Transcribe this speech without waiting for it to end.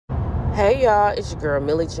Hey y'all, it's your girl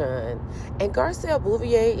Millie Chun, and Garcelle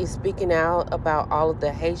Beauvais is speaking out about all of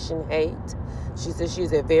the Haitian hate. She says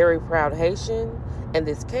she's a very proud Haitian, and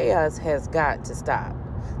this chaos has got to stop.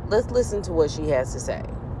 Let's listen to what she has to say.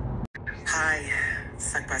 Hi,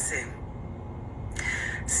 sak passe.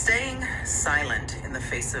 Staying silent in the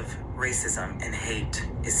face of racism and hate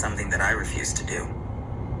is something that I refuse to do.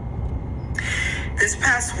 This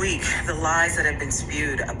past week, the lies that have been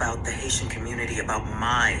spewed about the Haitian community, about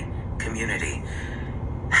my community,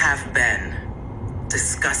 have been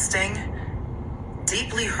disgusting,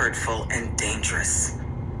 deeply hurtful, and dangerous.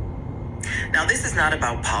 Now, this is not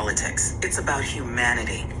about politics. It's about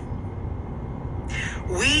humanity.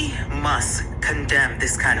 We must condemn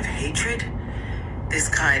this kind of hatred, this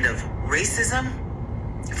kind of racism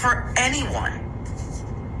for anyone.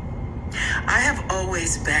 I have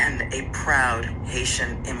always been a proud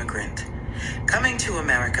Haitian immigrant, coming to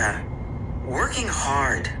America, working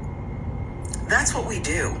hard. That's what we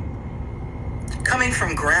do. Coming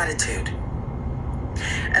from gratitude.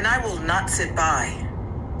 And I will not sit by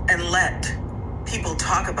and let people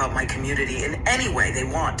talk about my community in any way they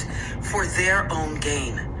want for their own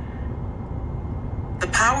gain. The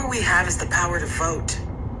power we have is the power to vote,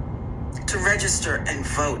 to register and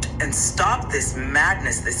vote and stop this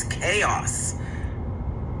madness, this chaos.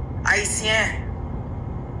 Haïtien,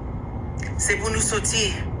 c'est pour nous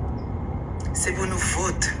sortir, c'est pour nous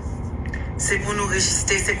voter, c'est pour nous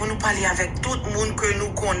register, c'est pour nous parler avec tout le monde que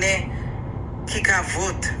nous connaît qui ka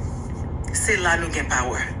vote. C'est là nous gain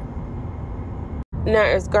power. Now,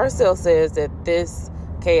 as Garcelle says that this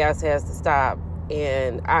chaos has to stop,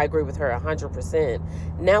 and I agree with her 100%.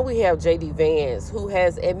 Now we have J.D. Vance, who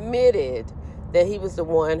has admitted that he was the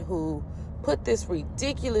one who put this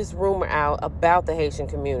ridiculous rumor out about the Haitian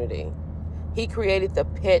community. He created the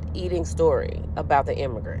pet eating story about the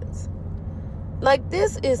immigrants. Like,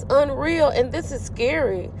 this is unreal, and this is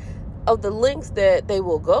scary of the links that they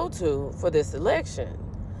will go to for this election.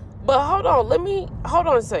 But hold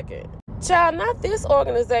on a second. Child, not this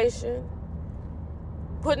organization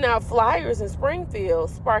putting out flyers in Springfield,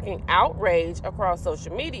 sparking outrage across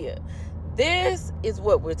social media. This is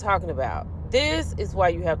what we're talking about. This is why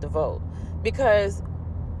you have to vote. Because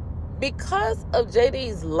of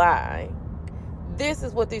JD's lie, this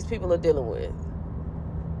is what these people are dealing with.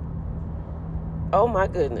 Oh my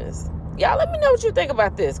goodness. Y'all let me know what you think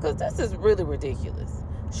about this, because this is really ridiculous.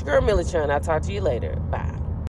 It's your girl Millie Chun. I'll talk to you later. Bye.